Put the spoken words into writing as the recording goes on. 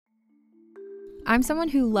I'm someone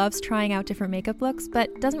who loves trying out different makeup looks,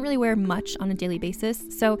 but doesn't really wear much on a daily basis,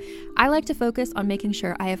 so I like to focus on making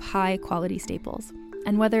sure I have high quality staples.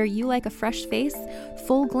 And whether you like a fresh face,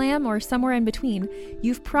 full glam, or somewhere in between,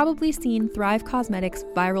 you've probably seen Thrive Cosmetics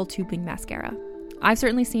Viral Tubing Mascara. I've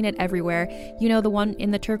certainly seen it everywhere. You know, the one in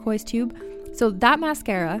the turquoise tube? So that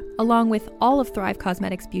mascara, along with all of Thrive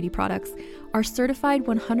Cosmetics beauty products, are certified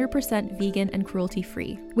 100% vegan and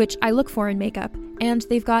cruelty-free, which I look for in makeup, and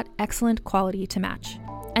they've got excellent quality to match.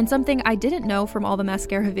 And something I didn't know from all the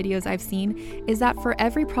mascara videos I've seen is that for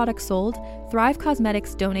every product sold, Thrive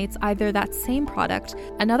Cosmetics donates either that same product,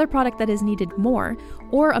 another product that is needed more,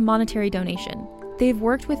 or a monetary donation. They've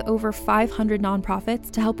worked with over 500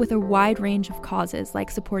 nonprofits to help with a wide range of causes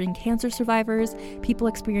like supporting cancer survivors, people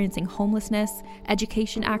experiencing homelessness,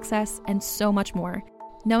 education access, and so much more.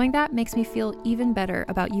 Knowing that makes me feel even better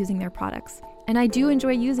about using their products. And I do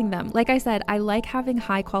enjoy using them. Like I said, I like having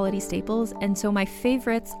high quality staples, and so my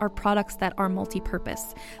favorites are products that are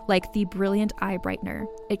multi-purpose, like the Brilliant Eye Brightener.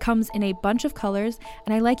 It comes in a bunch of colors,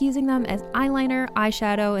 and I like using them as eyeliner,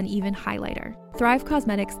 eyeshadow, and even highlighter. Thrive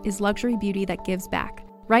Cosmetics is luxury beauty that gives back.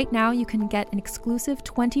 Right now, you can get an exclusive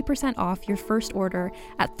 20% off your first order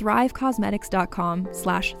at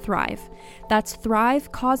thrivecosmetics.com/thrive. That's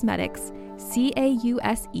Thrive Cosmetics,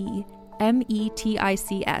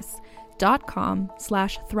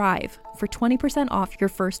 CAUSEMETICS.com/thrive for 20% off your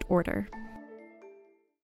first order.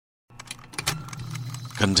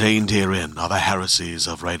 Contained herein are the heresies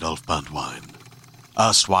of Radolf Burntwine,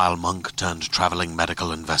 erstwhile monk turned traveling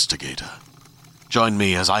medical investigator. Join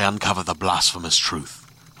me as I uncover the blasphemous truth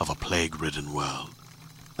of a plague-ridden world,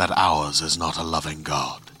 that ours is not a loving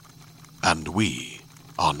God, and we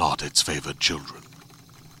are not its favored children.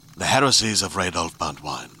 The Heresies of Radolf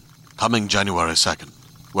Burntwine, coming January 2nd,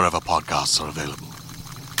 wherever podcasts are available.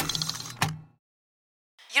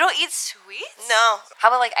 You don't eat sweets? No. How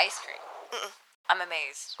about like ice cream? Mm-mm. I'm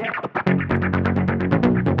amazed.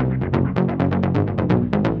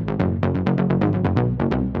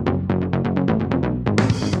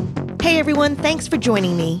 Hey everyone, thanks for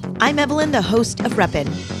joining me. I'm Evelyn, the host of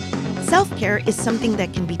Reppin'. Self-care is something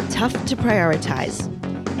that can be tough to prioritize.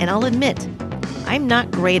 And I'll admit, I'm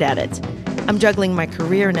not great at it. I'm juggling my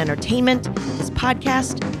career in entertainment, this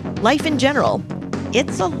podcast, life in general.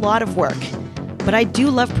 It's a lot of work. But I do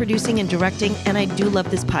love producing and directing, and I do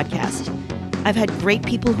love this podcast. I've had great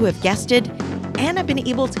people who have guested, and I've been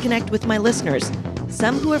able to connect with my listeners,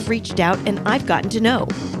 some who have reached out and I've gotten to know.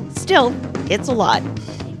 Still, it's a lot.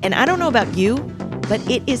 And I don't know about you, but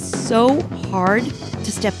it is so hard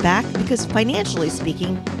to step back because financially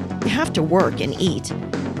speaking, you have to work and eat.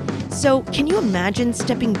 So can you imagine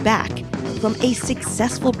stepping back from a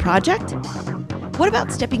successful project? What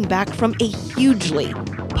about stepping back from a hugely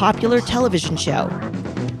popular television show?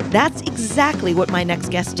 That's exactly what my next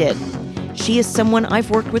guest did. She is someone I've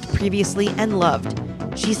worked with previously and loved.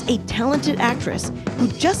 She's a talented actress who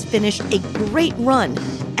just finished a great run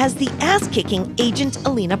as the ass-kicking Agent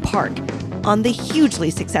Alina Park on the hugely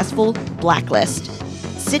successful Blacklist.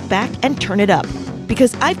 Sit back and turn it up,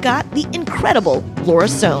 because I've got the incredible Laura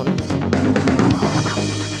Sohn.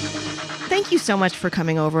 Thank you so much for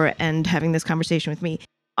coming over and having this conversation with me.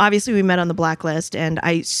 Obviously, we met on the Blacklist, and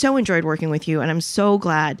I so enjoyed working with you, and I'm so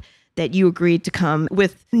glad that you agreed to come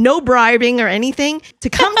with no bribing or anything to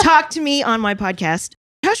come talk to me on my podcast.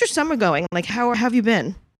 How's your summer going? Like, how have you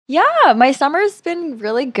been? Yeah, my summer's been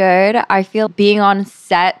really good. I feel being on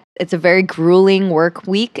set, it's a very grueling work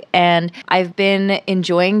week, and I've been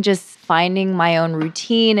enjoying just finding my own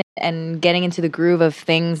routine and getting into the groove of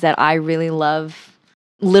things that I really love.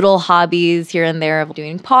 Little hobbies here and there of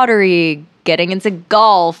doing pottery, getting into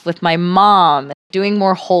golf with my mom, doing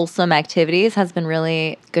more wholesome activities has been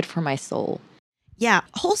really good for my soul. Yeah,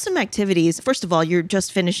 wholesome activities. First of all, you're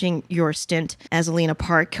just finishing your stint as Alina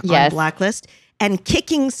Park on Blacklist and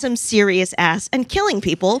kicking some serious ass and killing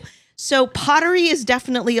people. So pottery is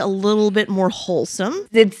definitely a little bit more wholesome.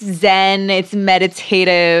 It's zen, it's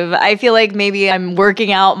meditative. I feel like maybe I'm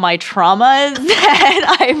working out my traumas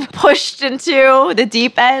that I've pushed into the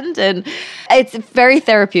deep end, and it's very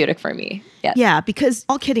therapeutic for me. Yeah, because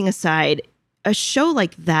all kidding aside, a show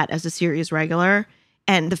like that as a series regular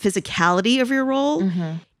and the physicality of your role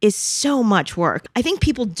is so much work. I think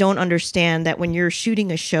people don't understand that when you're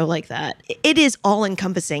shooting a show like that, it is all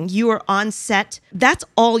encompassing. You are on set. That's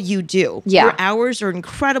all you do. Yeah. Your hours are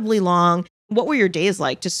incredibly long. What were your days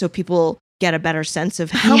like? Just so people get a better sense of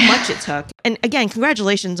how much it took. And again,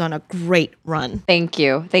 congratulations on a great run. Thank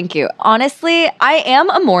you. Thank you. Honestly, I am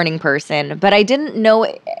a morning person, but I didn't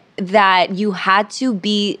know that you had to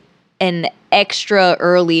be an extra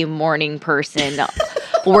early morning person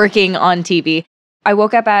working on TV. I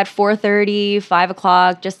woke up at 4:30, 5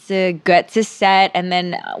 o'clock just to get to set. And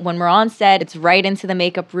then when we're on set, it's right into the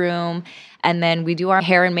makeup room. And then we do our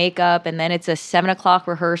hair and makeup. And then it's a 7 o'clock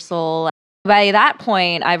rehearsal. By that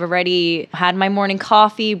point, I've already had my morning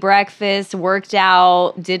coffee, breakfast, worked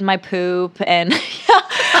out, did my poop. And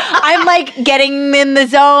I'm like getting in the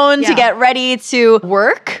zone to get ready to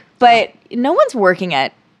work. But no one's working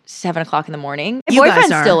at 7 o'clock in the morning. My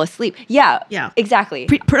boyfriend's still asleep. Yeah, exactly.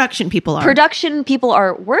 Production people are. Production people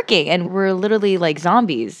are working, and we're literally like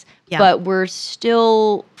zombies. Yeah. But we're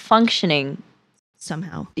still functioning.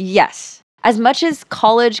 Somehow. Yes. As much as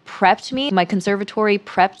college prepped me, my conservatory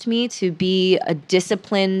prepped me to be a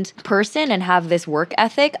disciplined person and have this work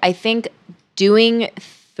ethic, I think doing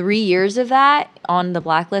 3 years of that on the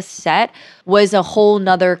Blacklist set was a whole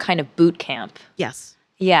nother kind of boot camp. Yes.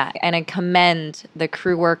 Yeah, and I commend the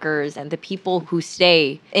crew workers and the people who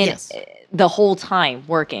stay in the whole time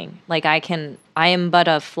working. Like I am but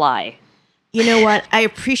a fly. You know what? I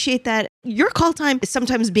appreciate that. Your call time is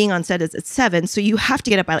sometimes being on set is at 7, so you have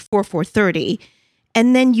to get up at 4:30,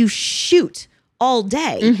 and then you shoot all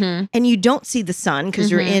day, and you don't see the sun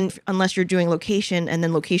because you're in, unless you're doing location, and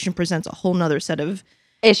then location presents a whole nother set of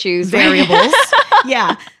issues, variables.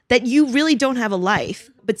 That you really don't have a life.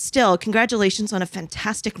 But still, congratulations on a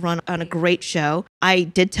fantastic run on a great show. I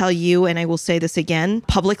did tell you, and I will say this again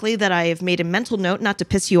publicly, that I have made a mental note not to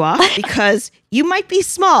piss you off because you might be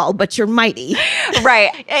small, but you're mighty.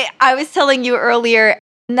 Right. I was telling you earlier,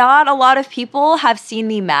 not a lot of people have seen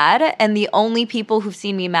me mad, and the only people who've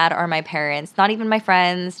seen me mad are my parents, not even my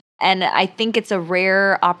friends. And I think it's a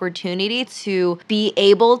rare opportunity to be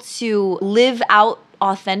able to live out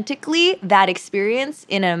authentically that experience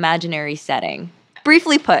in an imaginary setting.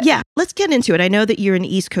 Briefly put. Yeah, let's get into it. I know that you're an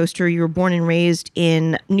East Coaster. You were born and raised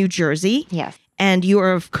in New Jersey. Yes. And you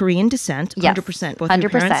are of Korean descent, 100%. Both 100%.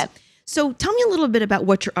 Your parents. So tell me a little bit about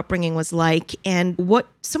what your upbringing was like and what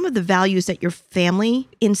some of the values that your family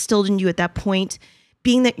instilled in you at that point,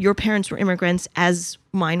 being that your parents were immigrants as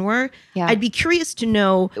mine were. Yeah. I'd be curious to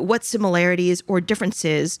know what similarities or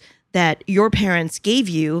differences that your parents gave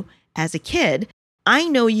you as a kid. I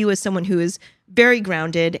know you as someone who is very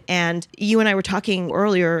grounded, and you and I were talking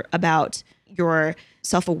earlier about your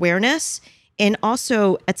self-awareness, and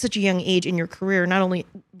also at such a young age in your career, not only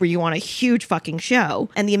were you on a huge fucking show,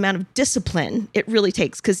 and the amount of discipline it really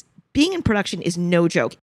takes, because being in production is no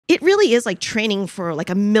joke. It really is like training for like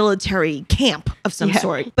a military camp of some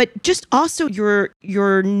sort. But just also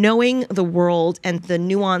you're knowing the world and the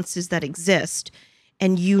nuances that exist,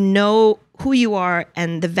 and you know who you are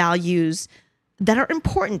and the values that are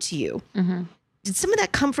important to you. Did some of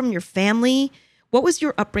that come from your family? What was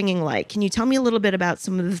your upbringing like? Can you tell me a little bit about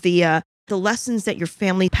some of the lessons that your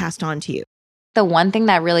family passed on to you? The one thing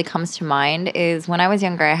that really comes to mind is when I was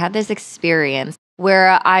younger, I had this experience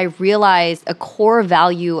where I realized a core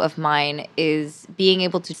value of mine is being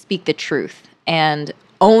able to speak the truth and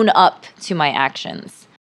own up to my actions.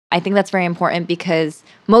 I think that's very important because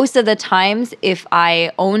most of the times, if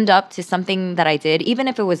I owned up to something that I did, even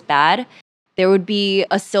if it was bad, there would be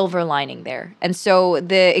a silver lining there. And so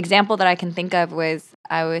the example that I can think of was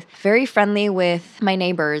I was very friendly with my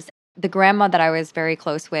neighbors. The grandma that I was very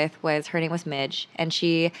close with, her name was Midge, and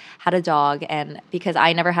she had a dog. And because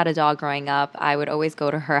I never had a dog growing up, I would always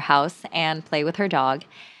go to her house and play with her dog.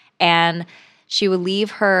 And she would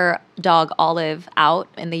leave her dog Olive out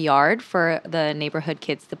in the yard for the neighborhood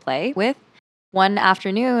kids to play with. One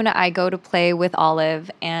afternoon, I go to play with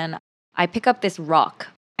Olive, and I pick up this rock.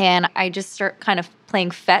 And I just start kind of playing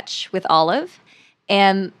fetch with Olive.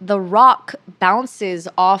 And the rock bounces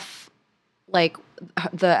off like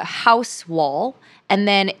the house wall. And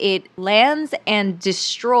then it lands and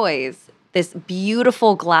destroys this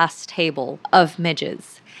beautiful glass table of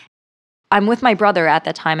Midge's. I'm with my brother at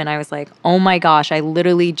that time. And I was like, oh my gosh, I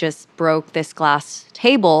literally just broke this glass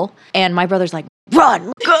table. And my brother's like,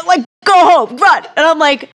 run, go home, run. And I'm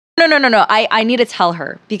like, no. I need to tell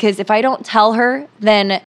her. Because if I don't tell her,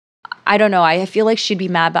 then I don't know. I feel like she'd be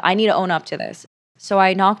mad, but I need to own up to this. So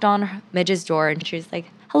I knocked on Midge's door and she was like,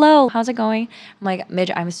 hello, how's it going? I'm like,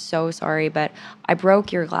 Midge, I'm so sorry, but I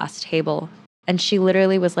broke your glass table. And she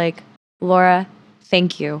literally was like, Laura,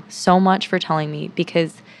 thank you so much for telling me,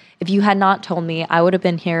 because if you had not told me, I would have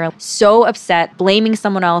been here so upset, blaming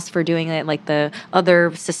someone else for doing it, like the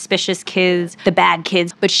other suspicious kids, the bad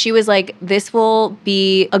kids. But she was like, this will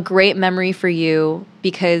be a great memory for you,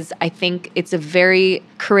 because I think it's a very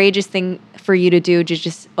courageous thing for you to do, to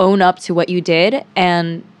just own up to what you did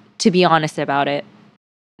and to be honest about it.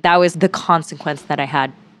 That was the consequence that I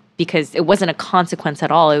had, because it wasn't a consequence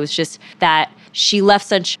at all. It was just that she left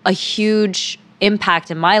such a huge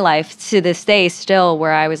impact in my life to this day still,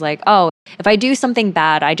 where I was like, oh, if I do something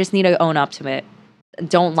bad, I just need to own up to it.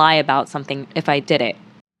 Don't lie about something if I did it.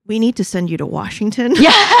 We need to send you to Washington.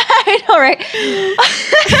 Yeah, I know, right?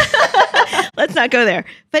 Let's not go there.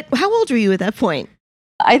 But how old were you at that point?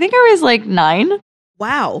 I think I was like 9.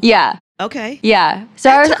 Wow. Yeah. Okay. Yeah. So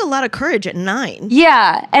That took a lot of courage at 9.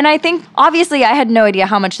 Yeah. And I think, obviously, I had no idea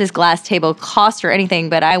how much this glass table cost or anything,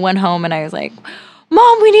 but I went home and I was like,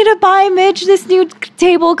 Mom, we need to buy Midge this new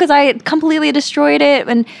table because I completely destroyed it.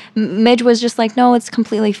 And Midge was just like, no, it's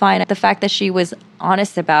completely fine. The fact that she was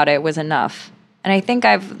honest about it was enough. And I think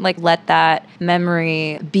I've let that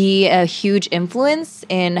memory be a huge influence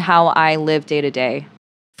in how I live day to day.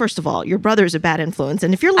 First of all, your brother's a bad influence.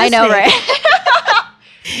 And if you're I listening... know, right?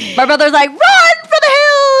 My brother's like, run for the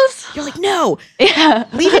hills! You're like, no. Yeah.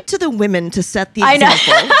 Leave it to the women to set the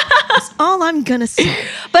example. I know. That's all I'm going to say.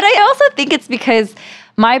 But I also think it's because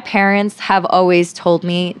my parents have always told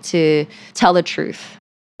me to tell the truth.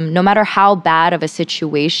 No matter how bad of a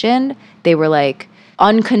situation, they were like,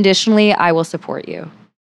 unconditionally, I will support you.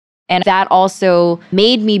 And that also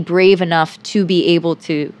made me brave enough to be able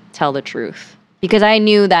to tell the truth. Because I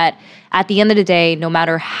knew that at the end of the day, no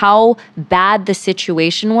matter how bad the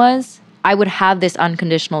situation was, I would have this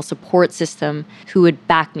unconditional support system who would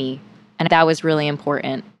back me. And that was really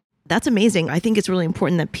important. That's amazing. I think it's really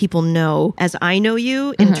important that people know, as I know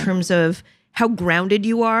you, in terms of how grounded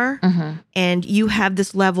you are. And you have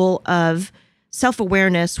this level of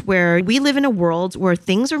self-awareness where we live in a world where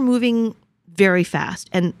things are moving very fast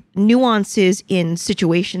and nuances in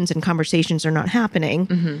situations and conversations are not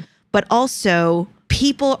happening. But also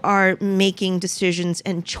people are making decisions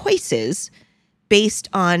and choices based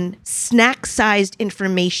on snack-sized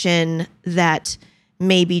information that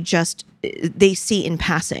maybe just they see in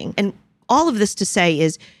passing. And all of this to say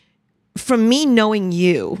is, from me knowing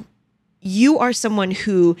you, you are someone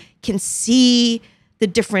who can see the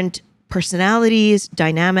different personalities,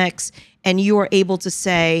 dynamics, and you are able to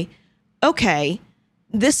say, okay,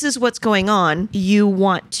 this is what's going on. You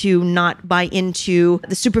want to not buy into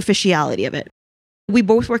the superficiality of it. We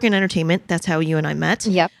both work in entertainment. That's how you and I met.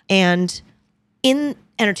 Yep. And in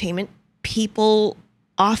entertainment, people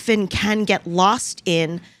often can get lost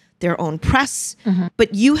in their own press,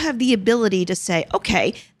 but you have the ability to say,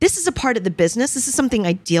 okay, this is a part of the business. This is something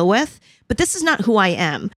I deal with, but this is not who I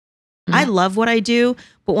am. I love what I do,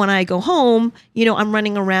 but when I go home, I'm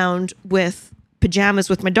running around with pajamas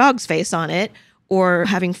with my dog's face on it, or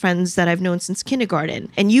having friends that I've known since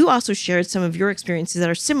kindergarten. And you also shared some of your experiences that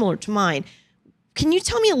are similar to mine. Can you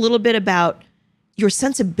tell me a little bit about your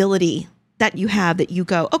sensibility that you have, that you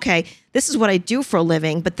go, okay, this is what I do for a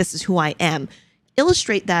living, but this is who I am?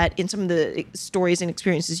 Illustrate that in some of the stories and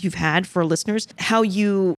experiences you've had for listeners, how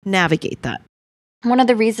you navigate that. One of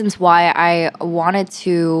the reasons why I wanted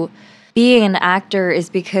to be an actor is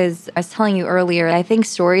because, I was telling you earlier, I think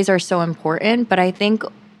stories are so important, but I think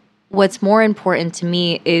what's more important to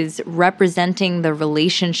me is representing the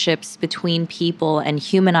relationships between people and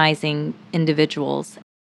humanizing individuals.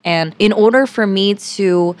 And in order for me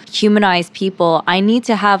to humanize people, I need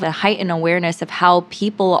to have a heightened awareness of how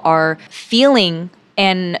people are feeling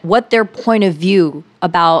and what their point of view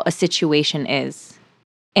about a situation is.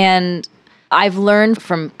 And I've learned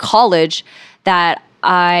from college that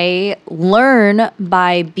I learn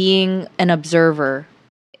by being an observer.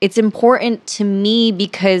 It's important to me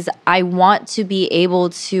because I want to be able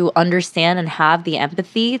to understand and have the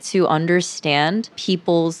empathy to understand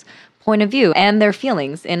people's point of view and their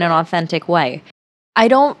feelings in an authentic way. I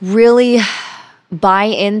don't really buy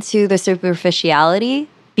into the superficiality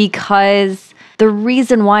because the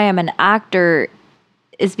reason why I'm an actor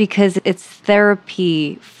is because it's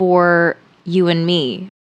therapy for you and me.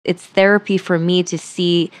 It's therapy for me to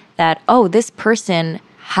see that, oh, this person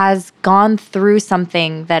has gone through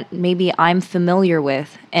something that maybe I'm familiar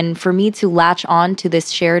with. And for me to latch on to this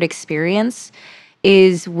shared experience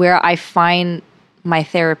is where I find my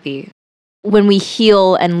therapy. When we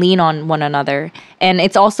heal and lean on one another. And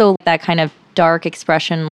it's also that kind of dark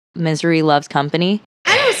expression, misery loves company.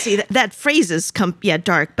 I don't see that phrase is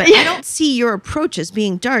dark, but I don't see your approach as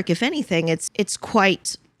being dark. If anything, it's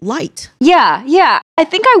quite light. Yeah. I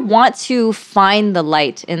think I want to find the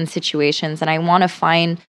light in situations, and I want to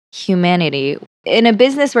find humanity. In a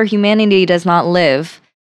business where humanity does not live,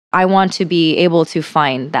 I want to be able to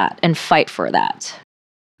find that and fight for that.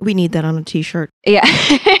 We need that on a t-shirt. Yeah,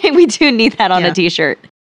 we do need that on a t-shirt.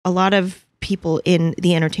 A lot of people in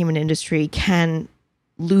the entertainment industry can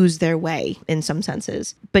lose their way in some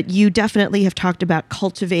senses, but you definitely have talked about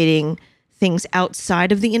cultivating things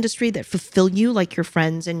outside of the industry that fulfill you, like your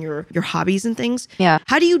friends and your hobbies and things. Yeah.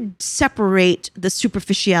 How do you separate the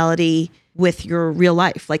superficiality with your real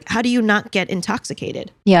life? Like, how do you not get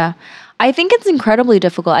intoxicated? Yeah. I think it's incredibly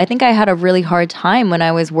difficult. I think I had a really hard time when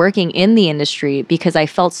I was working in the industry because I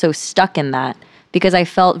felt so stuck in that. Because I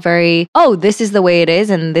felt very, oh, this is the way it is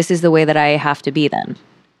and this is the way that I have to be then.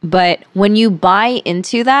 But when you buy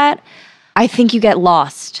into that, I think you get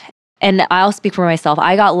lost. And I'll speak for myself.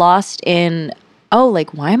 I got lost in, oh,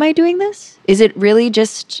 like, why am I doing this? Is it really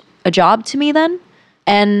just a job to me then?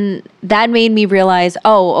 And that made me realize,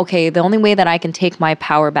 oh, okay, the only way that I can take my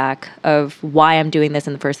power back of why I'm doing this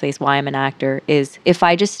in the first place, why I'm an actor, is if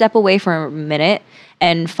I just step away for a minute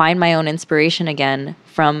and find my own inspiration again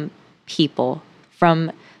from people,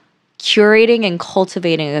 from curating and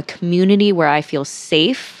cultivating a community where I feel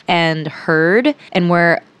safe and heard and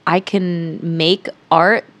where I can make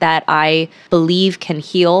art that I believe can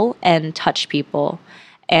heal and touch people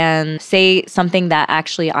and say something that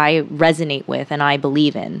actually I resonate with and I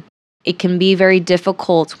believe in. It can be very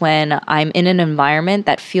difficult when I'm in an environment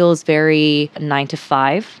that feels very 9 to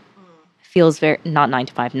 5. Feels very, not 9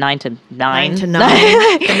 to 5, 9 to 9. 9 to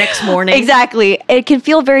 9, the next morning. Exactly. It can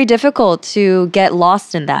feel very difficult to get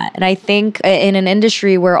lost in that. And I think in an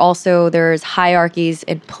industry where also there's hierarchies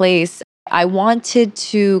in place, I wanted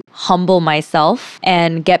to humble myself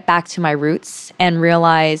and get back to my roots and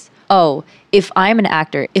realize, oh, if I'm an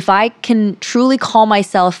actor, if I can truly call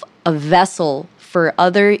myself a vessel for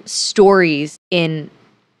other stories in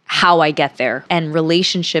how I get there and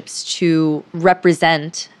relationships to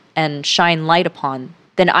represent and shine light upon,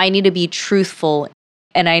 then I need to be truthful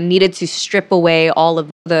and I needed to strip away all of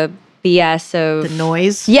the BS of the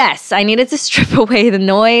noise. Yes, I needed to strip away the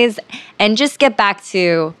noise and just get back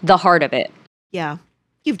to the heart of it. Yeah.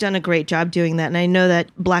 You've done a great job doing that. And I know that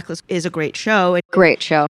Blacklist is a great show. Great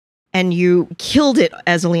show. And you killed it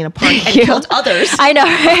as Alina Park and killed others. I know,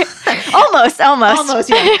 right? Almost. Almost,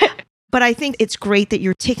 yeah. But I think it's great that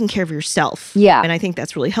you're taking care of yourself. Yeah. And I think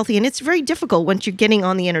that's really healthy. And it's very difficult once you're getting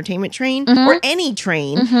on the entertainment train or any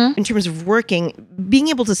train in terms of working, being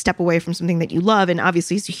able to step away from something that you love. And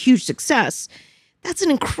obviously it's a huge success. That's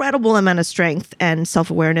an incredible amount of strength and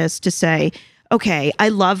self-awareness to say, okay, I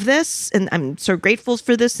love this and I'm so grateful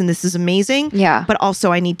for this and this is amazing. Yeah. But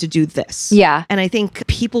also I need to do this. Yeah. And I think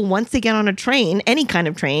people, once they get on a train, any kind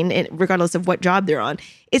of train, regardless of what job they're on,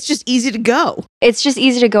 it's just easy to go. It's just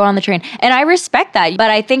easy to go on the train. And I respect that. But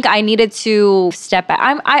I think I needed to step back.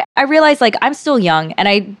 I realized like I'm still young and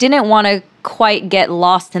I didn't want to quite get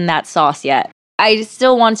lost in that sauce yet. I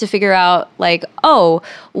still wanted to figure out like, oh,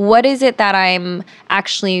 what is it that I'm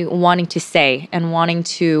actually wanting to say and wanting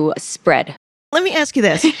to spread? Let me ask you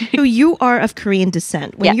this. So you are of Korean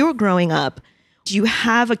descent. When you were growing up, do you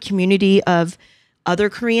have a community of other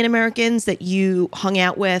Korean Americans that you hung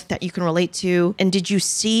out with that you can relate to? And did you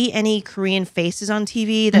see any Korean faces on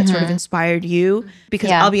TV that sort of inspired you? Because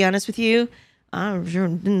I'll be honest with you, I sure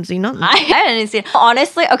didn't see nothing. I didn't see it.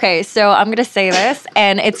 Honestly, okay, so I'm going to say this,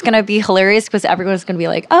 and it's going to be hilarious because everyone's going to be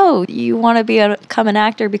like, oh, you want to become an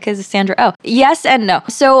actor because of Sandra Oh. Yes and no.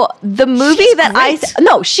 So the movie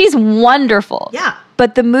she's wonderful. Yeah.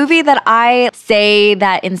 But the movie that I say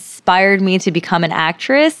that inspired me to become an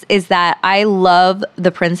actress is that I love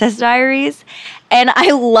The Princess Diaries and I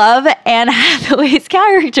love Anne Hathaway's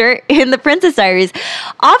character in The Princess Diaries.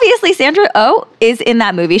 Obviously, Sandra Oh is in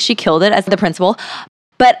that movie. She killed it as the principal.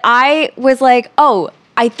 But I was like, oh,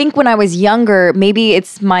 I think when I was younger, maybe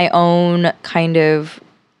it's my own kind of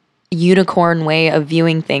unicorn way of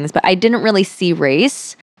viewing things, but I didn't really see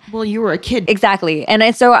race. Well, you were a kid. Exactly.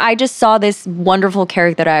 And so I just saw this wonderful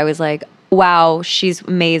character that I was like, wow, she's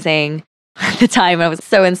amazing. At the time, I was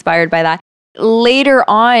so inspired by that. Later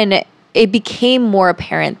on, it became more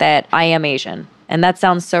apparent that I am Asian. And that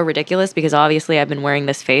sounds so ridiculous because obviously I've been wearing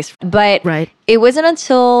this face. But it wasn't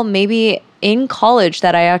until maybe in college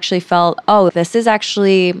that I actually felt, oh, this is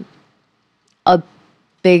actually a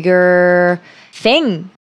bigger thing.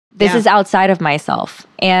 This is outside of myself.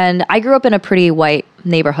 And I grew up in a pretty white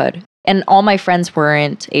neighborhood. And all my friends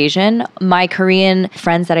weren't Asian. My Korean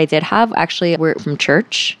friends that I did have actually were from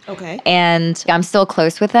church. Okay. And I'm still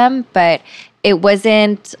close with them. But it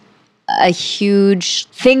wasn't a huge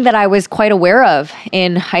thing that I was quite aware of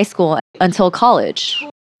in high school until college.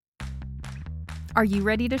 Are you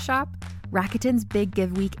ready to shop? Rakuten's Big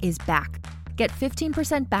Give Week is back. Get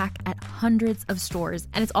 15% back at hundreds of stores,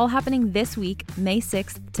 and it's all happening this week, May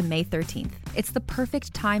 6th to May 13th. It's the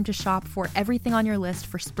perfect time to shop for everything on your list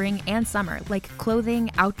for spring and summer, like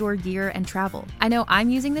clothing, outdoor gear, and travel. I know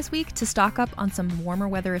I'm using this week to stock up on some warmer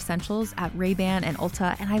weather essentials at Ray-Ban and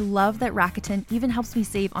Ulta, and I love that Rakuten even helps me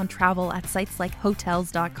save on travel at sites like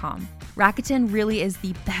Hotels.com. Rakuten really is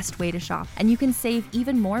the best way to shop, and you can save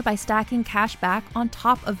even more by stacking cash back on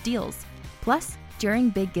top of deals. Plus,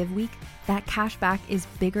 during Big Give Week, that cash back is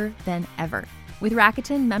bigger than ever. With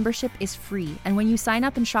Rakuten, membership is free, and when you sign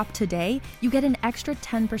up and shop today, you get an extra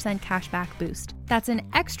 10% cash back boost. That's an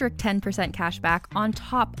extra 10% cash back on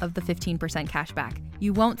top of the 15% cash back.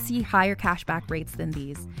 You won't see higher cash back rates than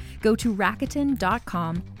these. Go to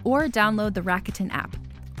Rakuten.com or download the Rakuten app.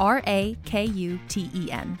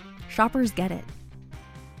 Rakuten. Shoppers get it.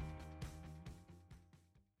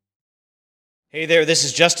 Hey there, this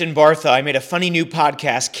is Justin Bartha. I made a funny new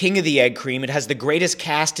podcast, King of the Egg Cream. It has the greatest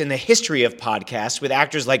cast in the history of podcasts with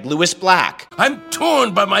actors like Louis Black. I'm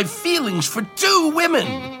torn by my feelings for two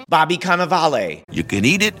women. Bobby Cannavale. You can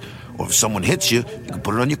eat it, or if someone hits you, you can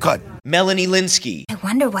put it on your cut. Melanie Linsky. I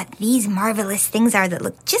wonder what these marvelous things are that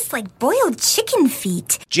look just like boiled chicken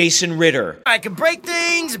feet. Jason Ritter. I can break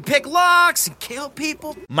things and pick locks and kill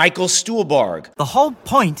people. Michael Stuhlbarg. The whole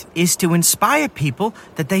point is to inspire people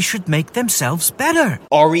that they should make themselves better.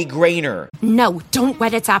 Ari Grainer. No, don't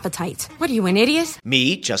whet its appetite. What are you, an idiot?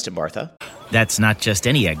 Me, Justin Bartha. That's not just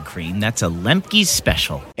any egg cream, that's a Lemke's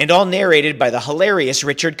special. And all narrated by the hilarious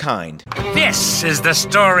Richard Kind. This is the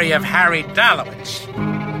story of Harry Dalowitz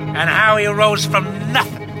and how he rose from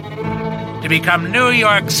nothing to become New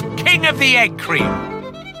York's King of the Egg Cream.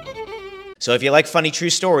 So if you like funny true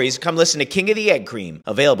stories, come listen to King of the Egg Cream,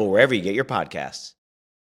 available wherever you get your podcasts.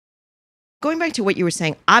 Going back to what you were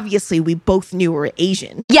saying, obviously we both knew we were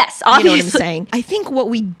Asian. Yes, obviously. You know what I'm saying? I think what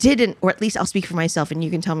we didn't, or at least I'll speak for myself and you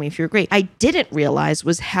can tell me if you agree, I didn't realize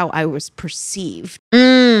was how I was perceived.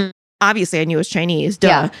 Obviously, I knew it was Chinese,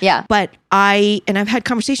 duh. Yeah. But I've had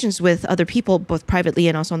conversations with other people, both privately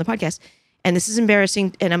and also on the podcast, and this is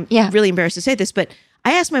embarrassing, and I'm really embarrassed to say this, but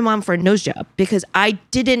I asked my mom for a nose job because I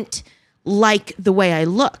didn't like the way I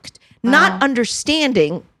looked, not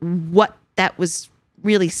understanding what that was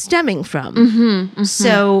really stemming from.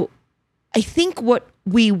 So I think what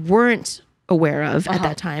we weren't aware of at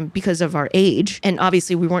that time because of our age, and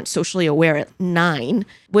obviously we weren't socially aware at 9,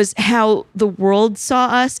 was how the world saw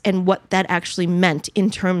us and what that actually meant in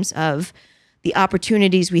terms of the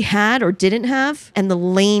opportunities we had or didn't have and the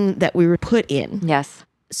lane that we were put in. Yes.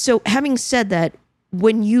 So having said that,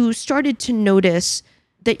 when you started to notice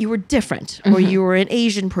that you were different or you were an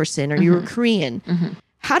Asian person or you were Korean,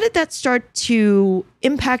 how did that start to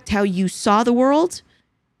impact how you saw the world?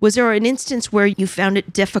 Was there an instance where you found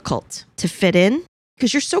it difficult to fit in?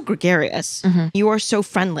 Because you're so gregarious. You are so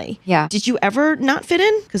friendly. Yeah. Did you ever not fit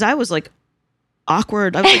in? Because I was like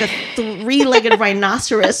awkward. I was like a 3-legged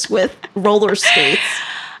rhinoceros with roller skates.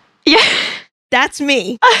 Yeah. That's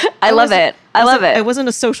me. I love it. I love it. I wasn't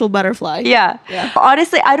a social butterfly. Yeah.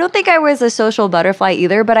 Honestly, I don't think I was a social butterfly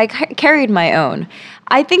either, but I carried my own.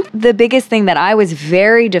 I think the biggest thing that I was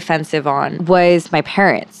very defensive on was my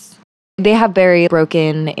parents. They have very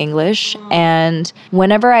broken English, and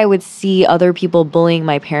whenever I would see other people bullying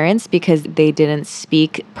my parents because they didn't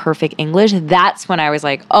speak perfect English, that's when I was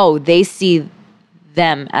like, oh, they see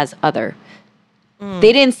them as other.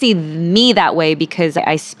 They didn't see me that way because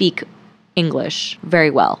I speak English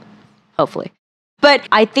very well, hopefully. But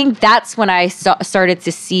I think that's when I started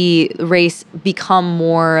to see race become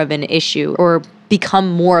more of an issue or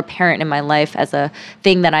become more apparent in my life as a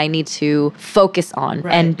thing that I need to focus on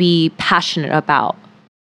and be passionate about.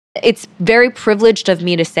 It's very privileged of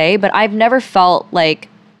me to say, but I've never felt like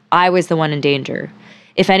I was the one in danger.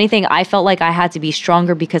 If anything, I felt like I had to be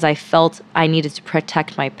stronger because I felt I needed to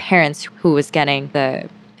protect my parents who was getting the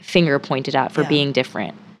finger pointed at for being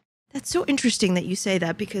different. That's so interesting that you say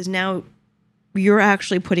that because now you're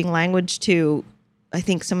actually putting language to, I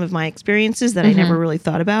think, some of my experiences that I never really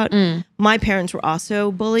thought about. My parents were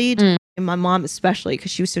also bullied, and my mom especially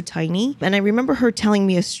because she was so tiny. And I remember her telling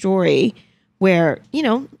me a story where, you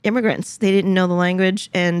know, immigrants, they didn't know the language,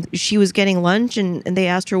 and she was getting lunch, and they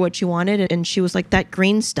asked her what she wanted, and she was like, that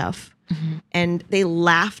green stuff. And they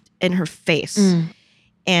laughed in her face.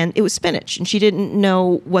 And it was spinach, and she didn't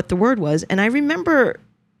know what the word was. And I remember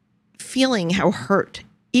feeling how hurt,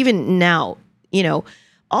 even now, you know,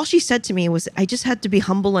 all she said to me was, I just had to be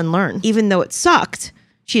humble and learn, even though it sucked.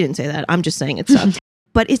 She didn't say that. I'm just saying it sucked.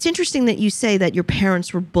 But it's interesting that you say that your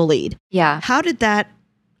parents were bullied. Yeah. How did that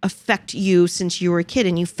affect you since you were a kid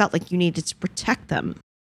and you felt like you needed to protect them?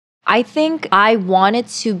 I think I wanted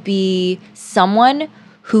to be someone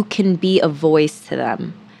who can be a voice to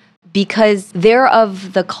them. Because they're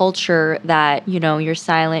of the culture that, you're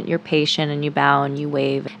silent, you're patient, and you bow and you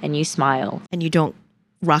wave and you smile. And you don't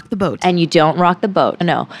rock the boat. And you don't rock the boat.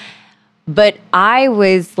 No. But I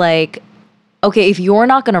was like, okay, if you're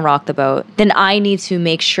not going to rock the boat, then I need to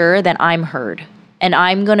make sure that I'm heard. And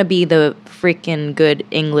I'm going to be the freaking good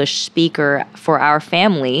English speaker for our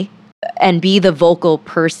family and be the vocal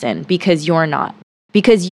person because you're not.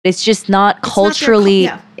 Because it's just not culturally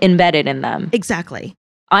embedded in them. Exactly.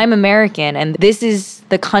 I'm American, and this is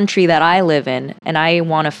the country that I live in, and I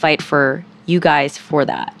want to fight for you guys for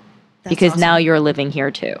that. Because now you're living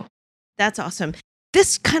here too. That's awesome.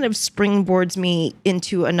 This kind of springboards me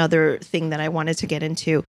into another thing that I wanted to get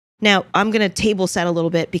into. Now, I'm going to table set a little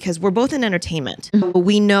bit because we're both in entertainment.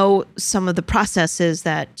 We know some of the processes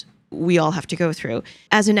that we all have to go through.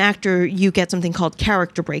 As an actor, you get something called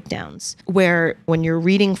character breakdowns, where when you're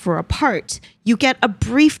reading for a part, you get a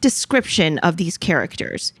brief description of these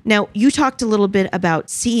characters. Now, you talked a little bit about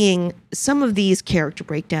seeing some of these character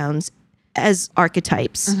breakdowns as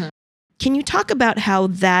archetypes. Mm-hmm. Can you talk about how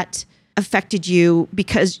that affected you?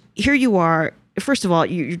 Because here you are, first of all,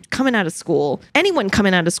 you're coming out of school. Anyone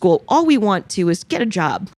coming out of school, all we want to is get a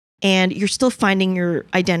job. And you're still finding your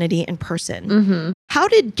identity in person. Mm-hmm. How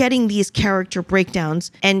did getting these character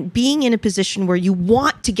breakdowns and being in a position where you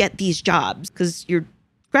want to get these jobs because you're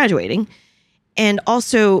graduating and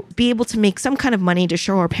also be able to make some kind of money to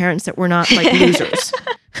show our parents that we're not like losers?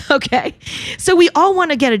 Okay. So we all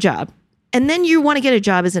want to get a job. And then you want to get a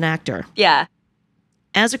job as an actor. Yeah.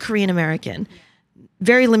 As a Korean American,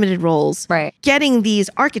 very limited roles. Right. Getting these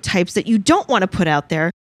archetypes that you don't want to put out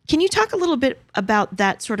there. Can you talk a little bit about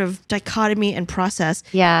that sort of dichotomy and process?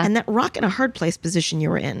 Yeah. And that rock and a hard place position you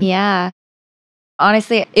were in? Yeah.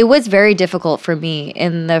 Honestly, it was very difficult for me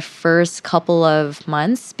in the first couple of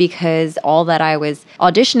months because all that I was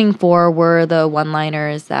auditioning for were the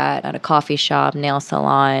one-liners that at a coffee shop, nail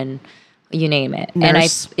salon, you name it.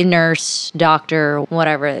 Nurse. And nurse, doctor,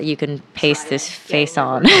 whatever you can paste this face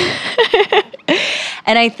on.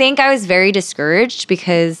 And I think I was very discouraged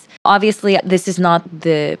because obviously this is not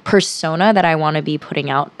the persona that I want to be putting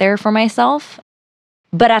out there for myself.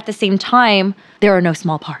 But at the same time, there are no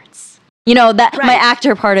small parts. That my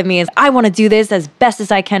actor part of me is I want to do this as best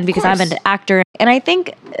as I can because I'm an actor. And I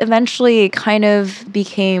think eventually it kind of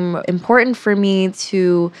became important for me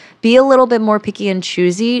to be a little bit more picky and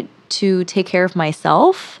choosy to take care of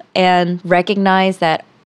myself and recognize that,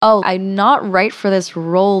 I'm not right for this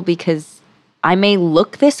role because I may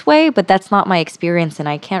look this way, but that's not my experience and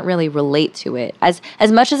I can't really relate to it. As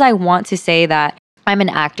much as I want to say that I'm an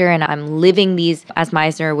actor and I'm living these, as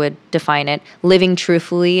Meisner would define it, living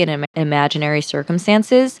truthfully in imaginary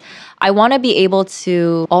circumstances, I want to be able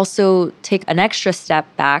to also take an extra step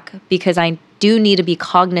back because I do need to be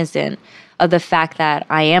cognizant of the fact that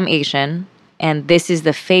I am Asian and this is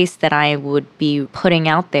the face that I would be putting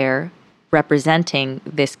out there representing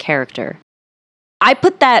this character. I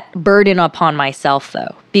put that burden upon myself,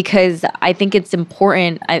 though, because I think it's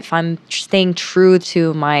important if I'm staying true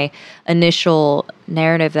to my initial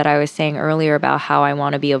narrative that I was saying earlier about how I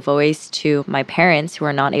want to be a voice to my parents who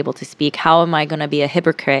are not able to speak. How am I going to be a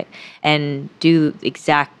hypocrite and do the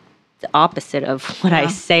exact opposite of what I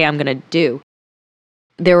say I'm going to do?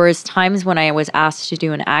 There was times when I was asked to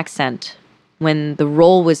do an accent when the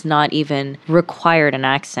role was not even required an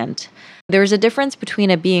accent. There's a difference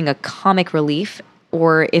between it being a comic relief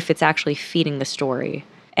or if it's actually feeding the story.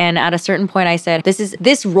 And at a certain point I said,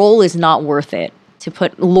 this role is not worth it to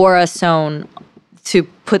put Laura Sohn, to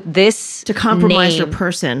put this to compromise name. your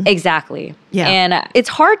person. Exactly. Yeah. And it's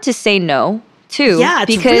hard to say no, too. Yeah,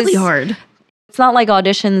 it's really hard. It's not like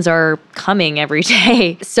auditions are coming every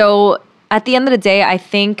day. So at the end of the day, I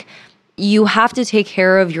think you have to take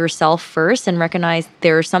care of yourself first and recognize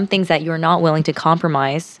there are some things that you're not willing to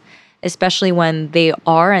compromise, especially when they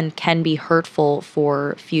are and can be hurtful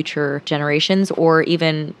for future generations or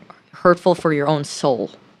even hurtful for your own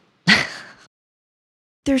soul.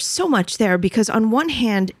 There's so much there because on one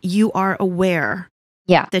hand, you are aware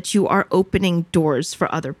that you are opening doors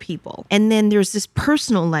for other people. And then there's this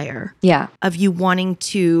personal layer of you wanting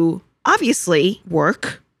to obviously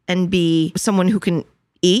work and be someone who can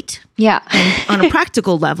eat. Yeah. And on a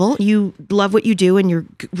practical level, you love what you do and you're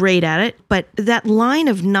great at it. But that line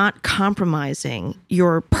of not compromising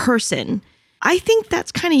your person, I think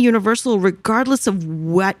that's kind of universal regardless of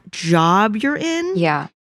what job you're in. Yeah.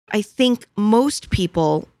 I think most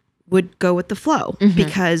people would go with the flow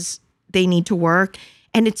because they need to work.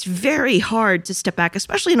 And it's very hard to step back,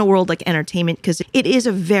 especially in a world like entertainment, because it is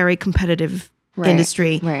a very competitive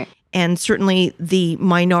industry. Right. And certainly the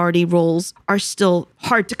minority roles are still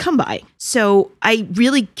hard to come by. So I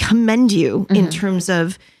really commend you in terms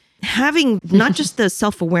of having not just the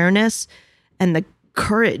self-awareness and the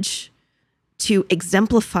courage to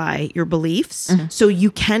exemplify your beliefs so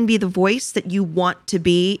you can be the voice that you want to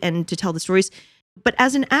be and to tell the stories. But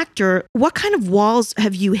as an actor, what kind of walls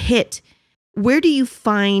have you hit? Where do you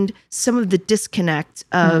find some of the disconnect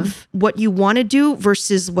of what you want to do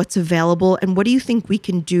versus what's available? And what do you think we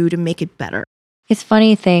can do to make it better? It's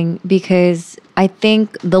funny thing because I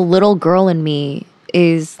think the little girl in me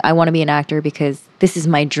is I want to be an actor because this is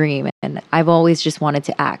my dream. And I've always just wanted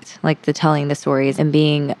to act, like the telling the stories and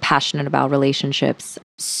being passionate about relationships.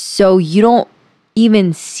 So you don't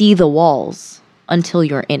even see the walls until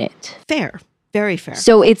you're in it. Fair. Very fair.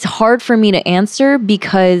 So it's hard for me to answer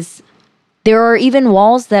because there are even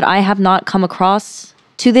walls that I have not come across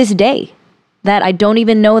to this day that I don't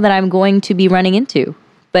even know that I'm going to be running into.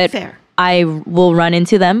 But fair. I will run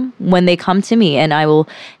into them when they come to me and I will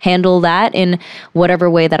handle that in whatever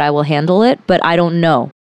way that I will handle it. But I don't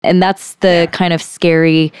know. And that's the kind of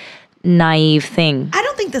scary, naive thing. I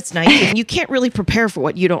don't think that's naive. You can't really prepare for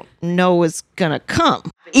what you don't know is going to come.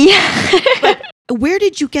 Yeah. But where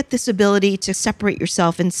did you get this ability to separate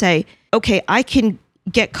yourself and say, okay, I can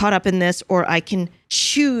get caught up in this or I can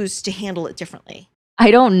choose to handle it differently? I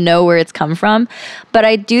don't know where it's come from, but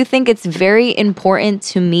I do think it's very important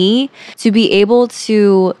to me to be able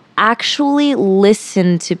to actually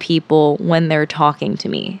listen to people when they're talking to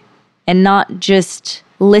me and not just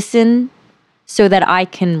listen so that I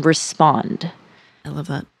can respond. I love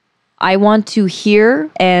that. I want to hear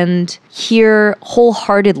and hear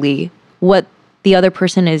wholeheartedly what the other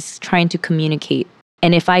person is trying to communicate.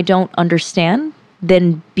 And if I don't understand,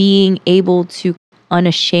 then being able to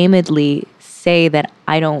unashamedly say that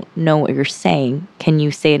I don't know what you're saying, can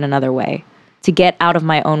you say it another way? To get out of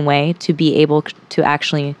my own way, to be able to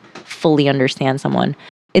actually fully understand someone.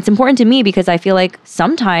 It's important to me because I feel like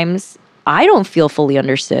sometimes I don't feel fully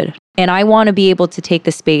understood. And I want to be able to take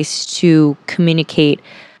the space to communicate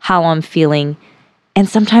how I'm feeling. And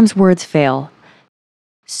sometimes words fail.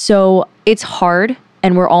 So it's hard,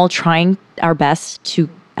 and we're all trying our best to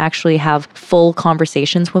actually have full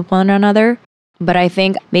conversations with one another. But I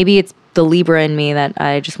think maybe it's the Libra in me that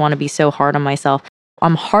I just want to be so hard on myself.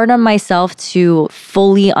 I'm hard on myself to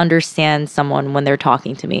fully understand someone when they're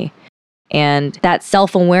talking to me. And that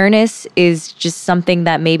self-awareness is just something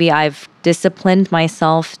that maybe I've disciplined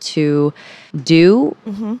myself to do.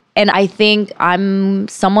 And I think I'm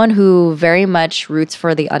someone who very much roots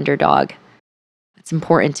for the underdog. It's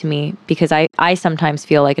important to me because I sometimes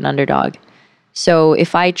feel like an underdog. So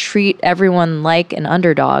if I treat everyone like an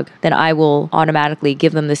underdog, then I will automatically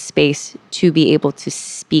give them the space to be able to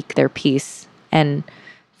speak their piece and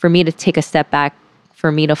for me to take a step back, for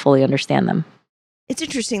me to fully understand them. It's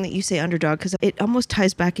interesting that you say underdog because it almost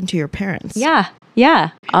ties back into your parents. Yeah.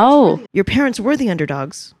 Oh. Your parents were the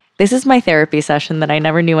underdogs. This is my therapy session that I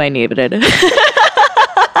never knew I needed.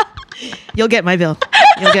 You'll get my bill.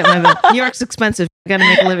 New York's expensive. I got to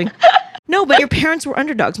make a living. No, but your parents were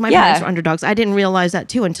underdogs. My parents were underdogs. I didn't realize that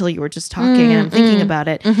too until you were just talking and I'm thinking about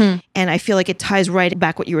it. And I feel like it ties right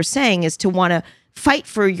back what you were saying is to want to fight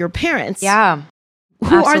for your parents. Yeah.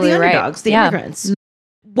 Who are the underdogs, right. the immigrants.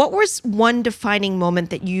 What was one defining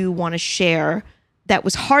moment that you want to share that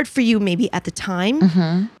was hard for you maybe at the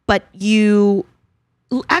time, but you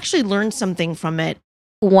actually learned something from it?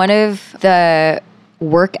 One of the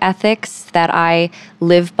work ethics that I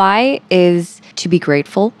live by is to be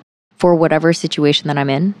grateful for whatever situation that I'm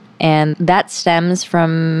in. And that stems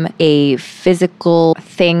from a physical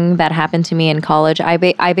thing that happened to me in college. I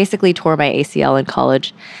basically tore my ACL in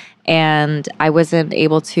college and I wasn't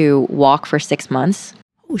able to walk for 6 months.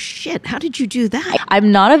 Oh shit, how did you do that?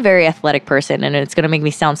 I'm not a very athletic person and it's going to make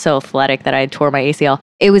me sound so athletic that I tore my ACL.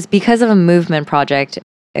 It was because of a movement project.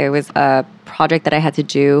 It was a project that I had to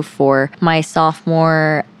do for my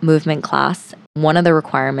sophomore movement class. One of the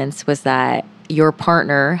requirements was that your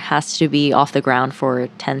partner has to be off the ground for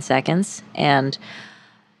 10 seconds. And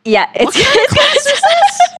yeah, it's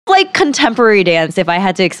like contemporary dance if I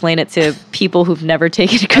had to explain it to people who've never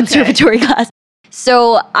taken a conservatory class.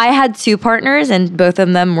 So I had 2 partners and both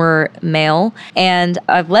of them were male. And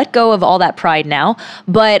I've let go of all that pride now.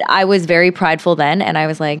 But I was very prideful then. And I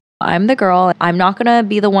was like, I'm the girl. I'm not going to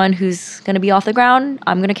be the one who's going to be off the ground.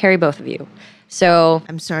 I'm going to carry both of you. So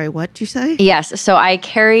I'm sorry, what did you say? Yes. So I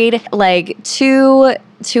carried like 2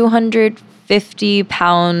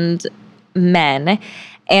 250-pound men.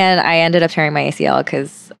 And I ended up tearing my ACL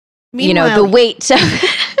because, the weight.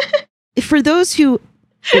 For those who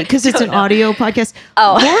Because it's an audio podcast.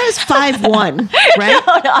 Oh. Laura's 5'1", right?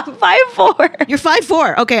 No, I'm 5'4". You're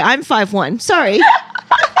 5'4". Okay, I'm 5'1". Sorry.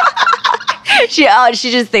 She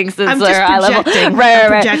just thinks it's I'm her just eye level. projecting. Right.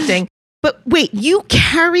 Projecting. But wait, you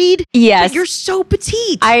carried? Yes. But you're so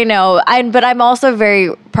petite. I know. But I'm also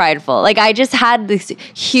very prideful. Like, I just had this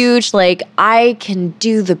huge, like, I can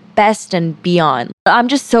do the best and beyond. I'm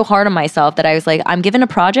just so hard on myself that I was like, I'm given a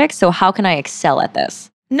project, so how can I excel at this?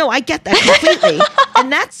 No, I get that completely. And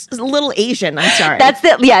that's a little Asian. I'm sorry. That's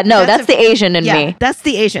the Asian in me. That's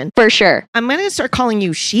the Asian. For sure. I'm going to start calling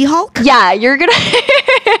you She-Hulk. Yeah, you're going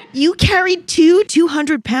to. You carried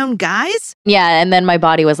 200-pound guys? Yeah, and then my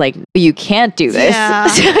body was like, you can't do this. Yeah.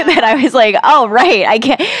 So then I was like, oh, right, I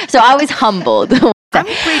can't. So I was humbled. I'm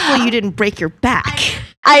grateful you didn't break your back.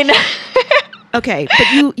 I know. Okay,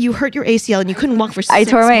 but you hurt your ACL and you couldn't walk for 6 months. I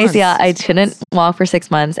tore my ACL. I couldn't walk for 6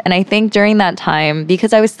 months. And I think during that time,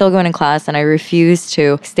 because I was still going to class and I refused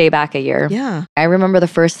to stay back a year. Yeah. I remember the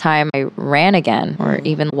first time I ran again or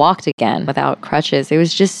even walked again without crutches. It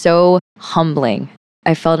was just so humbling.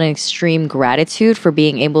 I felt an extreme gratitude for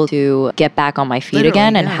being able to get back on my feet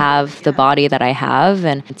again and have the body that I have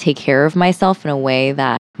and take care of myself in a way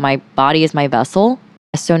that my body is my vessel.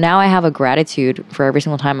 So now I have a gratitude for every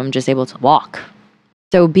single time I'm just able to walk.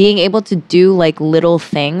 So being able to do like little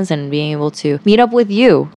things and being able to meet up with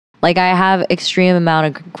you. Like, I have extreme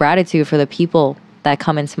amount of gratitude for the people that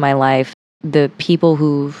come into my life, the people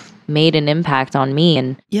who've made an impact on me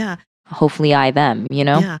and hopefully I them, you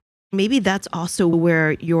know? Yeah. Maybe that's also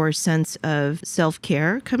where your sense of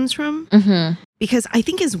self-care comes from. Mm-hmm. Because I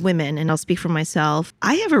think as women, and I'll speak for myself,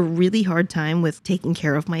 I have a really hard time with taking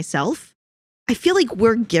care of myself. I feel like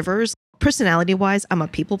we're givers. Personality-wise, I'm a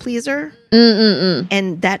people pleaser.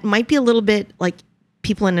 And that might be a little bit like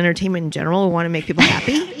people in entertainment in general want to make people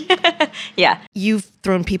happy. Yeah. You've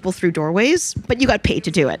thrown people through doorways, but you got paid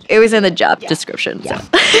to do it. It was in the job description. Yeah. So.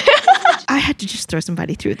 I had to just throw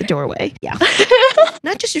somebody through the doorway. Yeah.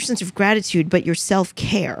 Not just your sense of gratitude, but your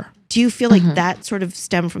self-care. Do you feel like that sort of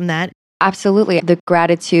stemmed from that? Absolutely. The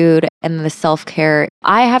gratitude and the self-care.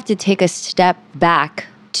 I have to take a step back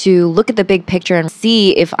to look at the big picture and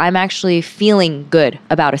see if I'm actually feeling good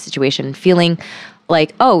about a situation, feeling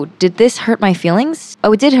like, oh, did this hurt my feelings?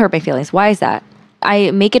 Oh, it did hurt my feelings. Why is that?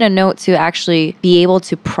 I make it a note to actually be able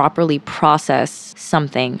to properly process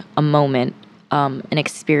something, a moment, an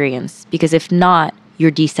experience, because if not,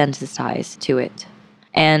 you're desensitized to it.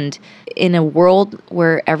 And in a world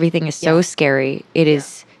where everything is so scary, it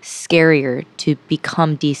is scarier to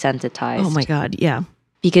become desensitized. Oh my God, yeah.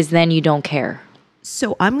 Because then you don't care.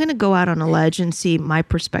 So I'm going to go out on a ledge and see my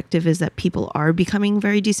perspective is that people are becoming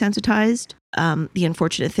very desensitized. The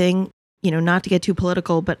unfortunate thing, not to get too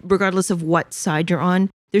political, but regardless of what side you're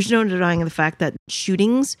on, there's no denying the fact that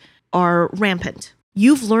shootings are rampant.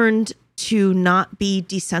 You've learned to not be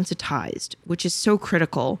desensitized, which is so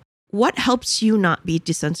critical. What helps you not be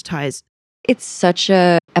desensitized? It's such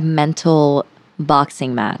a mental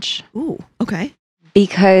boxing match. Ooh, okay.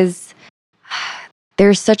 Because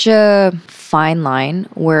there's such a fine line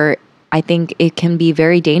where I think it can be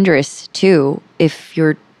very dangerous too if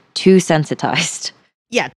you're too sensitized.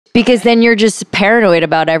 Yeah. Because then you're just paranoid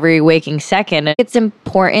about every waking second. It's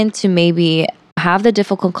important to maybe have the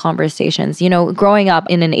difficult conversations. Growing up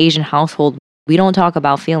in an Asian household, we don't talk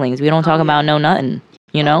about feelings. We don't talk about nothing,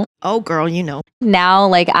 Oh, girl, Now,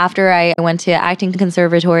 like after I went to acting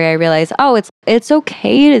conservatory, I realized, it's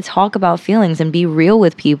okay to talk about feelings and be real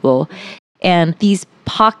with people. And these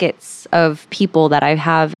pockets of people that I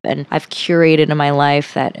have and I've curated in my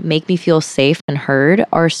life that make me feel safe and heard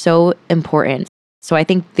are so important. So I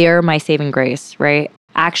think they're my saving grace, right?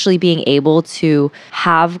 Actually being able to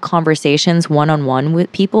have conversations one-on-one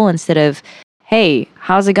with people instead of, hey,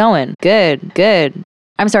 how's it going? Good.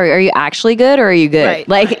 I'm sorry, are you actually good or are you good?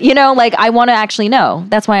 Right. I want to actually know.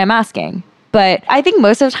 That's why I'm asking. But I think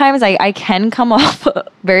most of the times I can come off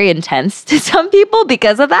very intense to some people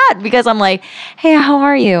because of that. Because I'm like, hey, how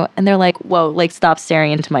are you? And they're like, whoa, like stop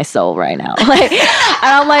staring into my soul right now. And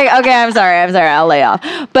I'm like, okay, I'm sorry, I'll lay off.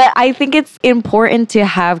 But I think it's important to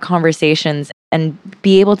have conversations and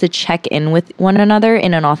be able to check in with one another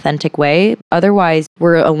in an authentic way. Otherwise,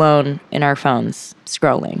 we're alone in our phones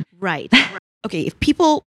scrolling. Right. Okay, if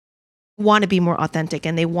people want to be more authentic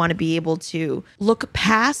and they want to be able to look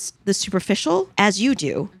past the superficial as you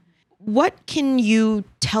do, what can you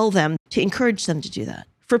tell them to encourage them to do that?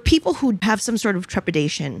 For people who have some sort of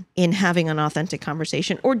trepidation in having an authentic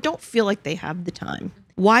conversation or don't feel like they have the time,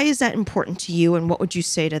 why is that important to you and what would you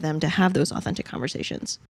say to them to have those authentic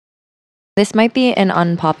conversations? This might be an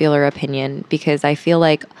unpopular opinion because I feel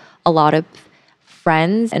like a lot of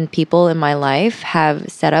friends and people in my life have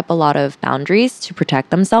set up a lot of boundaries to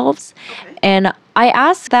protect themselves. Okay. And I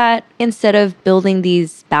ask that instead of building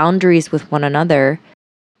these boundaries with one another,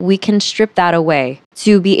 we can strip that away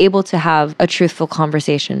to be able to have a truthful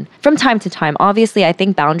conversation from time to time. Obviously, I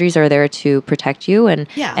think boundaries are there to protect you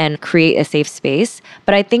and create a safe space.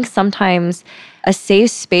 But I think sometimes a safe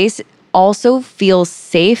space also feels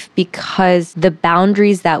safe because the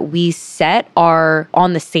boundaries that we set are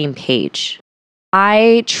on the same page.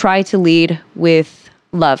 I try to lead with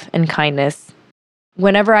love and kindness.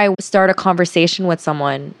 Whenever I start a conversation with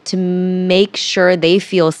someone, to make sure they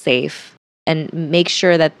feel safe and make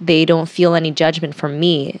sure that they don't feel any judgment from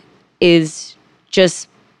me is just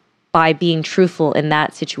by being truthful in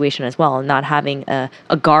that situation as well and not having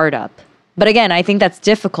a guard up. But again, I think that's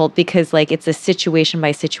difficult because it's a situation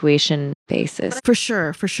by situation basis. For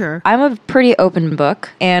sure, for sure. I'm a pretty open book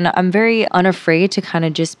and I'm very unafraid to kind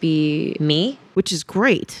of just be me. Which is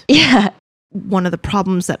great. Yeah. One of the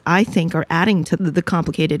problems that I think are adding to the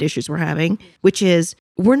complicated issues we're having, which is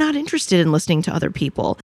we're not interested in listening to other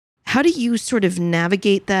people. How do you sort of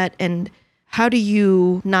navigate that and how do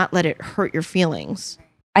you not let it hurt your feelings?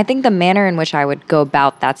 I think the manner in which I would go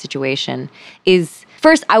about that situation is,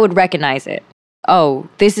 first, I would recognize it. Oh,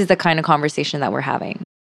 this is the kind of conversation that we're having.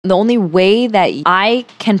 The only way that I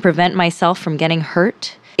can prevent myself from getting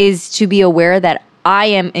hurt is to be aware that I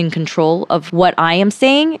am in control of what I am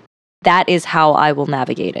saying. That is how I will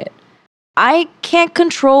navigate it. I can't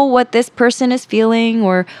control what this person is feeling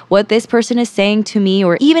or what this person is saying to me,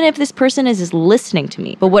 or even if this person is listening to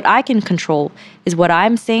me. But what I can control is what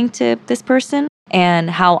I'm saying to this person and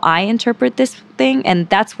how I interpret this thing, and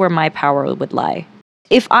that's where my power would lie.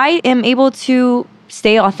 If I am able to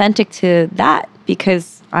stay authentic to that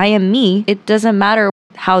because I am me, it doesn't matter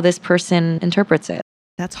how this person interprets it.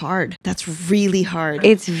 That's hard. That's really hard.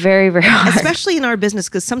 It's very, very hard. Especially in our business,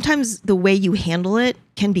 because sometimes the way you handle it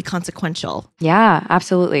can be consequential. Yeah,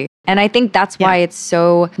 absolutely. And I think that's why it's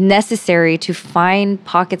so necessary to find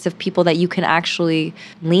pockets of people that you can actually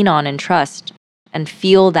lean on and trust and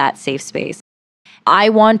feel that safe space. I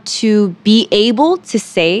want to be able to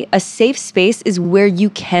say a safe space is where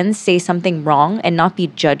you can say something wrong and not be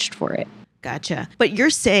judged for it. Gotcha. But you're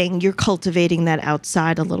saying you're cultivating that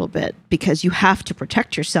outside a little bit because you have to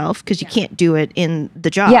protect yourself because you can't do it in the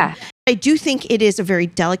job. Yeah. I do think it is a very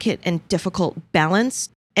delicate and difficult balance.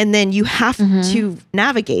 And then you have to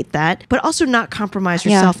navigate that, but also not compromise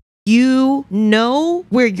yourself. You know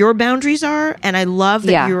where your boundaries are. And I love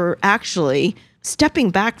that you're actually stepping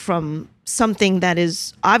back from something that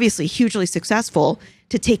is obviously hugely successful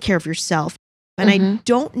to take care of yourself. And I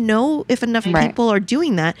don't know if enough people are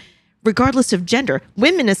doing that, regardless of gender,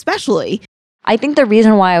 women especially. I think the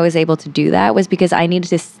reason why I was able to do that was because I needed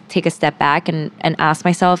to take a step back and ask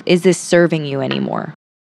myself, is this serving you anymore?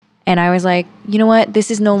 And I was like, you know what?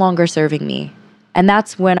 This is no longer serving me. And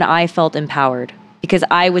that's when I felt empowered because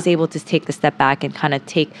I was able to take the step back and kind of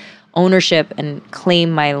take ownership and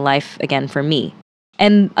claim my life again for me.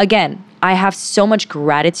 And again, I have so much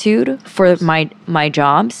gratitude for my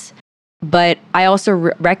jobs. But I also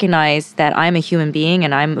recognize that I'm a human being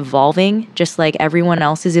and I'm evolving just like everyone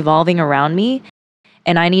else is evolving around me.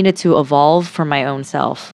 And I needed to evolve for my own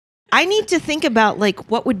self. I need to think about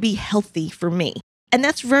what would be healthy for me. And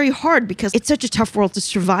that's very hard because it's such a tough world to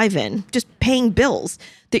survive in, just paying bills,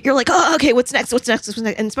 that you're like, oh, okay, what's next?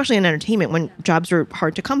 And especially in entertainment when jobs are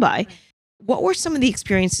hard to come by. What were some of the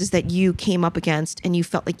experiences that you came up against and you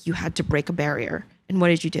felt like you had to break a barrier? And what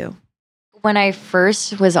did you do? When I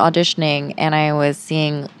first was auditioning and I was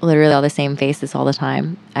seeing literally all the same faces all the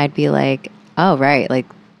time, I'd be like, oh, right.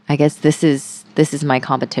 I guess this is my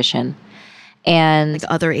competition. And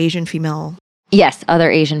other Asian female. Yes, other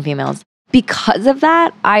Asian females. Because of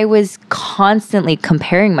that, I was constantly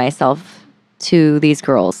comparing myself to these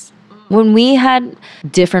girls. When we had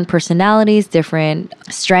different personalities, different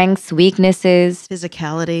strengths, weaknesses.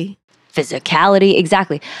 Physicality,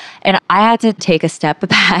 exactly. And I had to take a step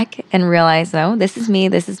back and realize, no, this is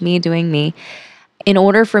me doing me. In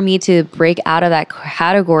order for me to break out of that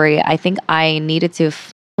category, I think I needed to,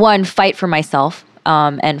 one, fight for myself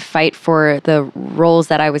and fight for the roles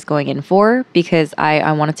that I was going in for because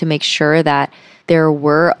I wanted to make sure that there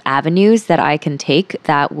were avenues that I can take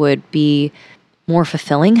that would be more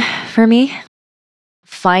fulfilling for me.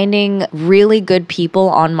 Finding really good people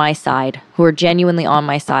on my side, who are genuinely on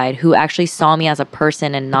my side, who actually saw me as a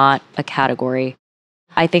person and not a category.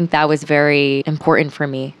 I think that was very important for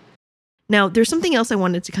me. Now, there's something else I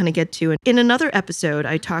wanted to kind of get to. In another episode,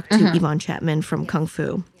 I talked to Yvonne Chapman from Kung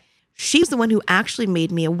Fu. She's the one who actually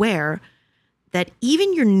made me aware that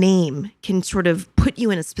even your name can sort of put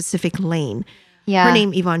you in a specific lane. Yeah. her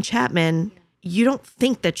name Yvonne Chapman, you don't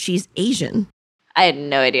think that she's Asian. I had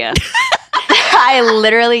no idea.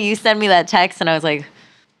 You sent me that text and I was like,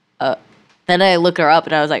 then I looked her up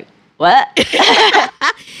and I was like, what?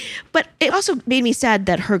 But it also made me sad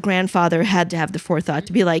that her grandfather had to have the forethought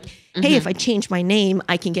to be like, hey, if I change my name,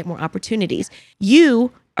 I can get more opportunities.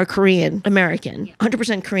 You are Korean American,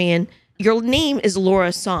 100% Korean. Your name is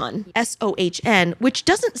Laura Sohn, Sohn, which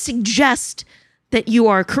doesn't suggest that you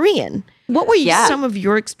are Korean. What were some of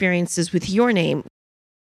your experiences with your name?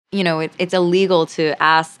 You know, it's illegal to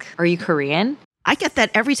ask, are you Korean? I get that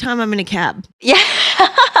every time I'm in a cab. Yeah.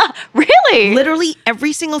 Really? Literally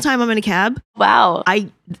every single time I'm in a cab. Wow.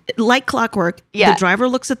 Like clockwork. Yeah. The driver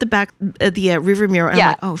looks at the back, the rearview mirror, and I'm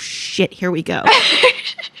like, oh shit, here we go.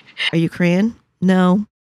 Are you Korean? No.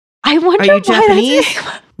 I wonder Are you Japanese?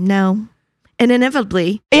 No. And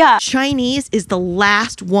inevitably, Chinese is the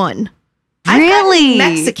last one. Really?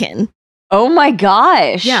 Mexican. Oh my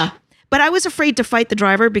gosh. Yeah. But I was afraid to fight the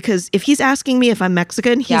driver because if he's asking me if I'm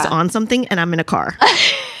Mexican, he's on something and I'm in a car.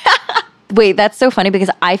 Wait, that's so funny because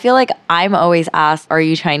I feel like I'm always asked, are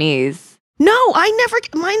you Chinese? No,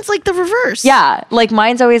 mine's like the reverse. Yeah, like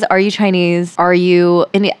mine's always, are you Chinese? Are you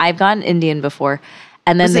Indian? I've gotten Indian before.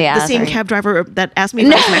 And then they ask, the same cab driver that asked me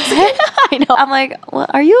if I was Mexican? I know. I'm like, well,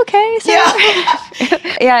 are you okay, sir?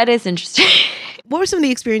 Yeah. Yeah, it is interesting. What were some of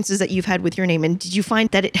the experiences that you've had with your name? And did you find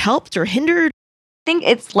that it helped or hindered? I think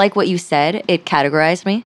it's like what you said. It categorized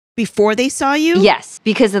me. Before they saw you? Yes,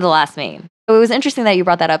 because of the last name. It was interesting that you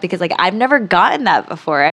brought that up because like I've never gotten that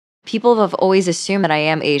before. People have always assumed that I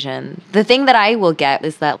am Asian. The thing that I will get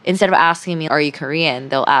is that instead of asking me, are you Korean?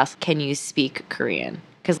 They'll ask, can you speak Korean?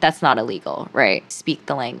 Because that's not illegal, right? Speak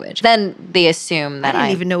the language. Then they assume that I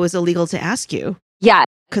didn't even know it was illegal to ask you. Yeah.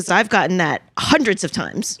 Because I've gotten that hundreds of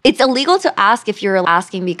times. It's illegal to ask if you're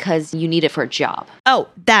asking because you need it for a job. Oh,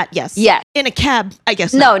 that, yes. Yeah. In a cab, I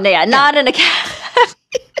guess not in a cab.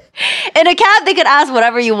 In a cab, they could ask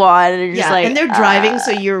whatever you want. And you're just like, and they're driving,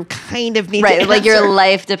 so you kind of need to like your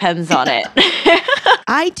life depends on it.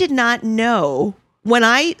 I did not know. When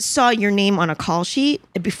I saw your name on a call sheet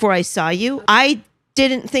before I saw you, I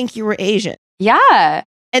didn't think you were Asian. Yeah.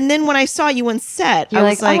 And then when I saw you on set, you're I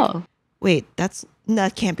was like, oh. Wait,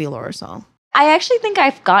 that can't be Laura Sohn. I actually think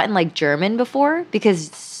I've gotten like German before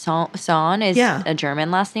because Sohn is a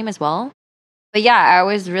German last name as well. But yeah, I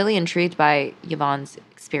was really intrigued by Yvonne's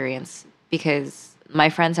experience because my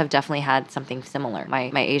friends have definitely had something similar,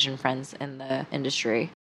 my Asian friends in the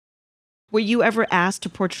industry. Were you ever asked to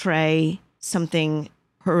portray something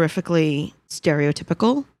horrifically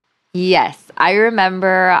stereotypical? Yes. I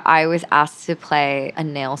remember I was asked to play a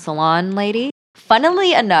nail salon lady.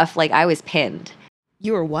 Funnily enough, like I was pinned.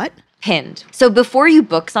 You were what? Pinned. So before you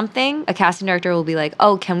book something, a casting director will be like,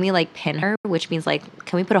 oh, can we like pin her? Which means like,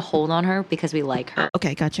 can we put a hold on her because we like her?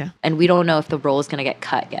 Okay, gotcha. And we don't know if the role is going to get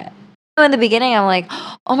cut yet. So in the beginning, I'm like,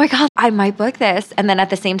 oh my God, I might book this. And then at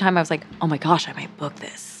the same time, I was like, oh my gosh, I might book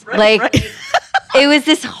this. It was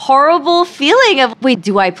this horrible feeling of, wait,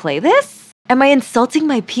 do I play this? Am I insulting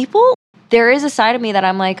my people? There is a side of me that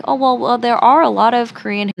I'm like, oh, well, there are a lot of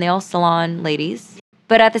Korean nail salon ladies.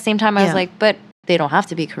 But at the same time, I was like, but they don't have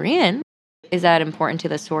to be Korean. Is that important to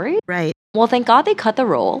the story? Right. Well, thank God they cut the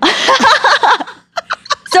role.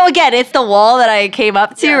 So again, it's the wall that I came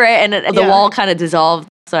up to, right? And the wall kind of dissolved,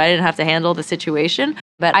 so I didn't have to handle the situation.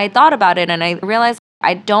 But I thought about it and I realized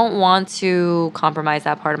I don't want to compromise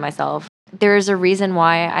that part of myself. There's a reason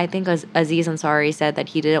why I think Aziz Ansari said that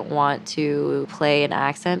he didn't want to play an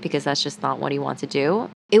accent because that's just not what he wants to do.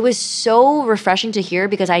 It was so refreshing to hear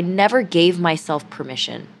because I never gave myself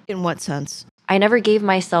permission. In what sense? I never gave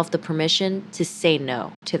myself the permission to say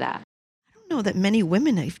no to that. I don't know that many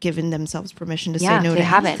women have given themselves permission to say no to they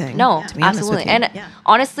haven't. anything. No, to be honest with absolutely. you. And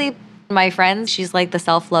honestly, my friend, she's like the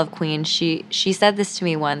self-love queen. She said this to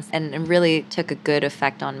me once and it really took a good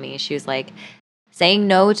effect on me. She was like, saying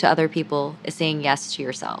no to other people is saying yes to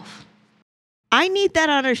yourself. I need that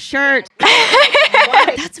on a shirt.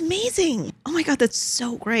 That's amazing. Oh my God, that's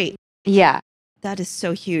so great. Yeah. That is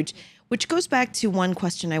so huge. Which goes back to one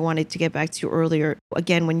question I wanted to get back to earlier.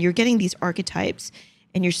 Again, when you're getting these archetypes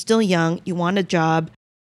and you're still young, you want a job.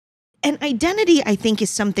 And identity, I think, is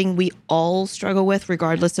something we all struggle with,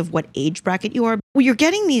 regardless of what age bracket you are. When you're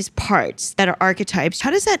getting these parts that are archetypes, how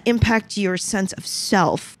does that impact your sense of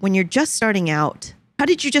self when you're just starting out? How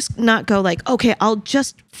did you just not go like, okay, I'll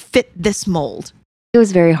just fit this mold? It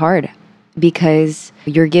was very hard because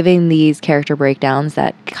you're giving these character breakdowns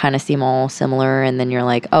that kind of seem all similar. And then you're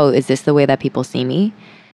like, oh, is this the way that people see me?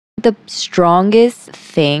 The strongest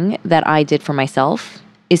thing that I did for myself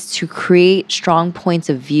is to create strong points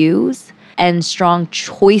of views and strong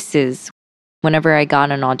choices. whenever I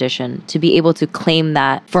got an audition to be able to claim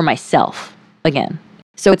that for myself again.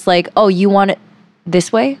 So it's like, oh, you want it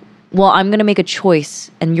this way? Well, I'm going to make a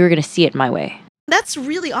choice and you're going to see it my way. That's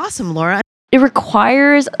really awesome, Laura. It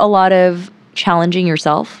requires a lot of challenging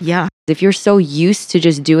yourself. Yeah. If you're so used to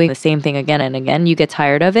just doing the same thing again and again, you get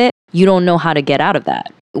tired of it. You don't know how to get out of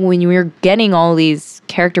that. When you're getting all these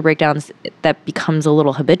character breakdowns, that becomes a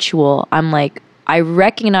little habitual. I'm like, I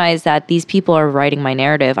recognize that these people are writing my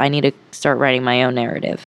narrative. I need to start writing my own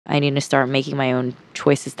narrative. I need to start making my own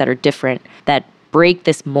choices that are different, that break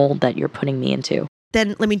this mold that you're putting me into.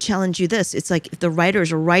 Then let me challenge you this. It's like if the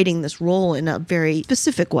writers are writing this role in a very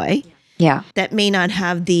specific way, that may not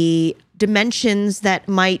have the dimensions that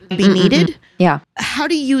might be needed. Yeah. How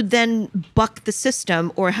do you then buck the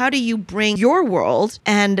system, or how do you bring your world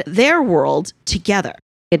and their world together?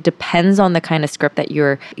 It depends on the kind of script that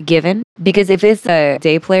you're given. Because if it's a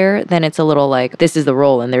day player, then it's a little like, this is the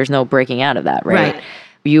role and there's no breaking out of that, right?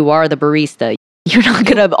 You are the barista. You're not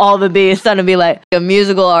going to all of be suddenly be like a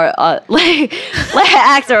musical or like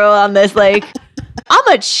actor on this. Like, I'm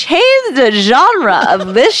going to change the genre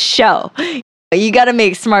of this show. You got to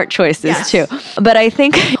make smart choices too. But I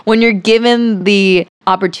think when you're given the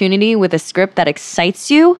opportunity with a script that excites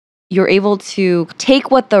you, you're able to take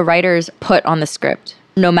what the writers put on the script,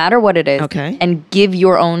 no matter what it is, and give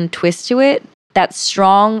your own twist to it. That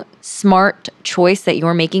strong, smart choice that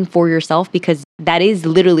you're making for yourself, because that is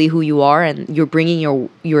literally who you are and you're bringing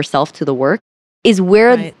yourself to the work, is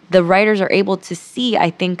where the writers are able to see, I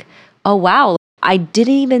think, oh, wow, I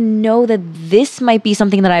didn't even know that this might be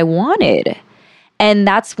something that I wanted. And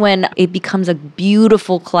that's when it becomes a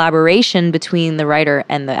beautiful collaboration between the writer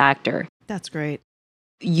and the actor. That's great.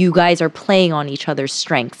 You guys are playing on each other's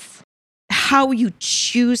strengths. How you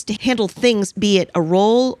choose to handle things, be it a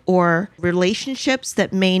role or relationships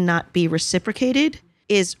that may not be reciprocated,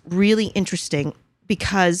 is really interesting,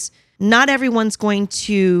 because not everyone's going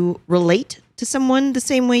to relate to someone the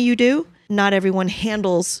same way you do. Not everyone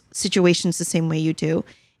handles situations the same way you do.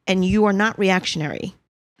 And you are not reactionary.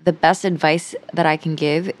 The best advice that I can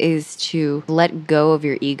give is to let go of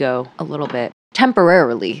your ego a little bit,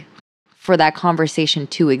 temporarily, for that conversation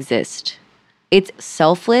to exist. It's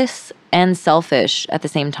selfless and selfish at the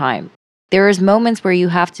same time. There is moments where you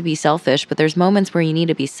have to be selfish, but there's moments where you need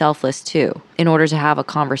to be selfless too in order to have a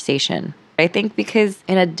conversation. I think because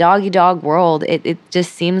in a dog-eat-dog world, it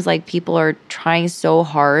just seems like people are trying so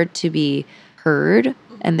hard to be heard,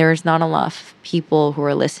 and there's not enough people who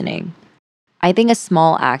are listening. I think a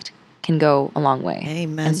small act can go a long way.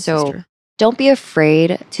 Amen, and so sister. Don't be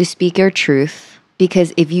afraid to speak your truth,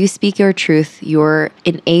 because if you speak your truth, you're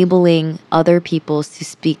enabling other people to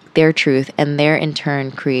speak their truth, and there in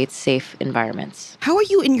turn creates safe environments. How are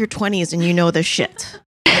you in your 20s and you know this shit?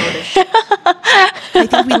 I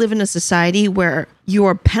think we live in a society where you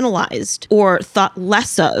are penalized or thought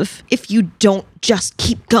less of if you don't just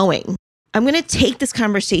keep going. I'm going to take this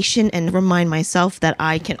conversation and remind myself that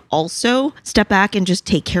I can also step back and just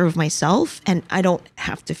take care of myself, and I don't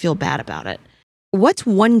have to feel bad about it. What's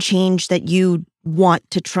one change that you want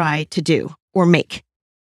to try to do or make?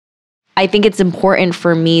 I think it's important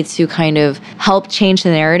for me to kind of help change the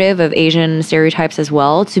narrative of Asian stereotypes as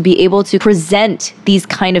well, to be able to present these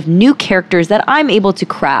kind of new characters that I'm able to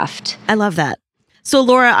craft. I love that. So,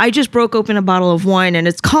 Laura, I just broke open a bottle of wine and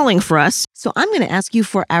it's calling for us. So I'm going to ask you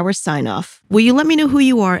for our sign-off. Will you let me know who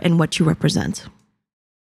you are and what you represent?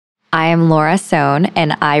 I am Laura Sohn,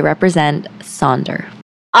 and I represent Sonder.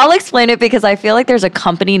 I'll explain it because I feel like there's a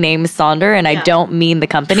company named Sonder, and I don't mean the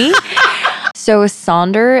company. So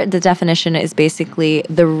Sonder, the definition is basically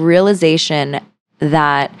the realization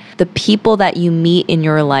that the people that you meet in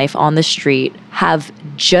your life on the street have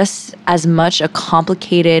just as much a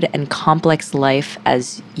complicated and complex life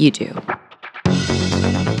as you do.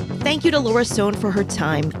 Thank you to Laura Sohn for her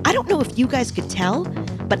time. I don't know if you guys could tell,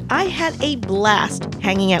 but I had a blast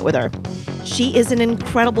hanging out with her. She is an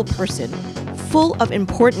incredible person, full of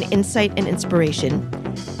important insight and inspiration.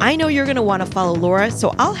 I know you're going to want to follow Laura,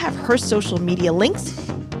 so I'll have her social media links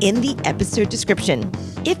in the episode description.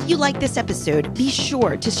 If you like this episode, be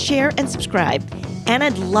sure to share and subscribe. And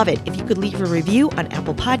I'd love it if you could leave a review on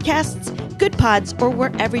Apple Podcasts, Good Pods, or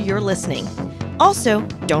wherever you're listening. Also,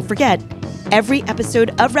 don't forget, every episode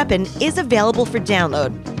of Reppin' is available for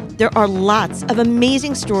download. There are lots of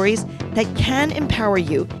amazing stories that can empower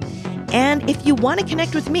you. And if you want to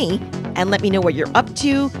connect with me and let me know what you're up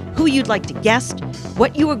to, who you'd like to guest,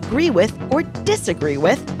 what you agree with or disagree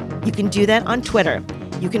with, you can do that on Twitter.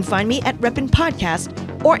 You can find me at Reppin' Podcast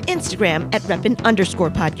or Instagram at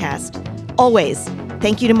Reppin_podcast. Always,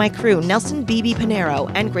 thank you to my crew, Nelson BB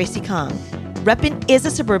Panero and Gracie Kong. Reppin' is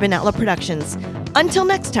a Suburban Outlaw Productions. Until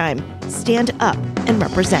next time, stand up and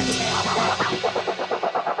represent.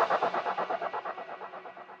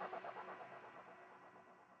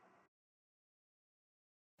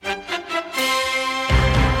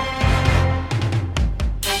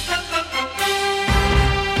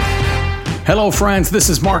 Hello, friends. This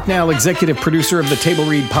is Mark Nell, executive producer of the Table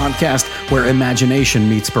Read podcast, where imagination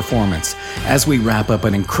meets performance. As we wrap up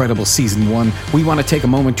an incredible season 1, we want to take a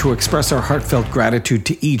moment to express our heartfelt gratitude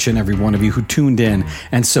to each and every one of you who tuned in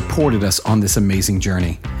and supported us on this amazing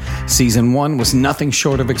journey. Season 1 was nothing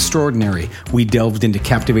short of extraordinary. We delved into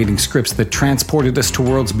captivating scripts that transported us to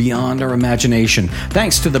worlds beyond our imagination,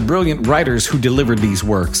 thanks to the brilliant writers who delivered these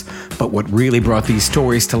works. But what really brought these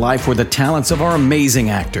stories to life were the talents of our amazing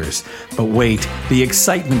actors. But wait, the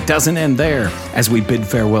excitement doesn't end there. As we bid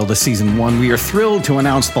farewell to Season 1, we are thrilled to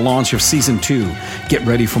announce the launch of Season 2. Get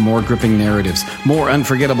ready for more gripping narratives, more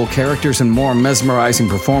unforgettable characters, and more mesmerizing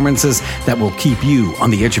performances that will keep you on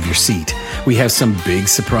the edge of your seat. We have some big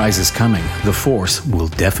surprises coming. The Force will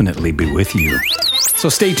definitely be with you. So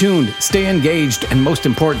stay tuned, stay engaged, and most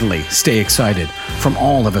importantly, stay excited. From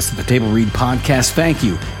all of us at the Table Read podcast, thank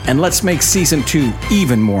you, and let's make Season 2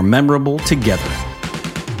 even more memorable together.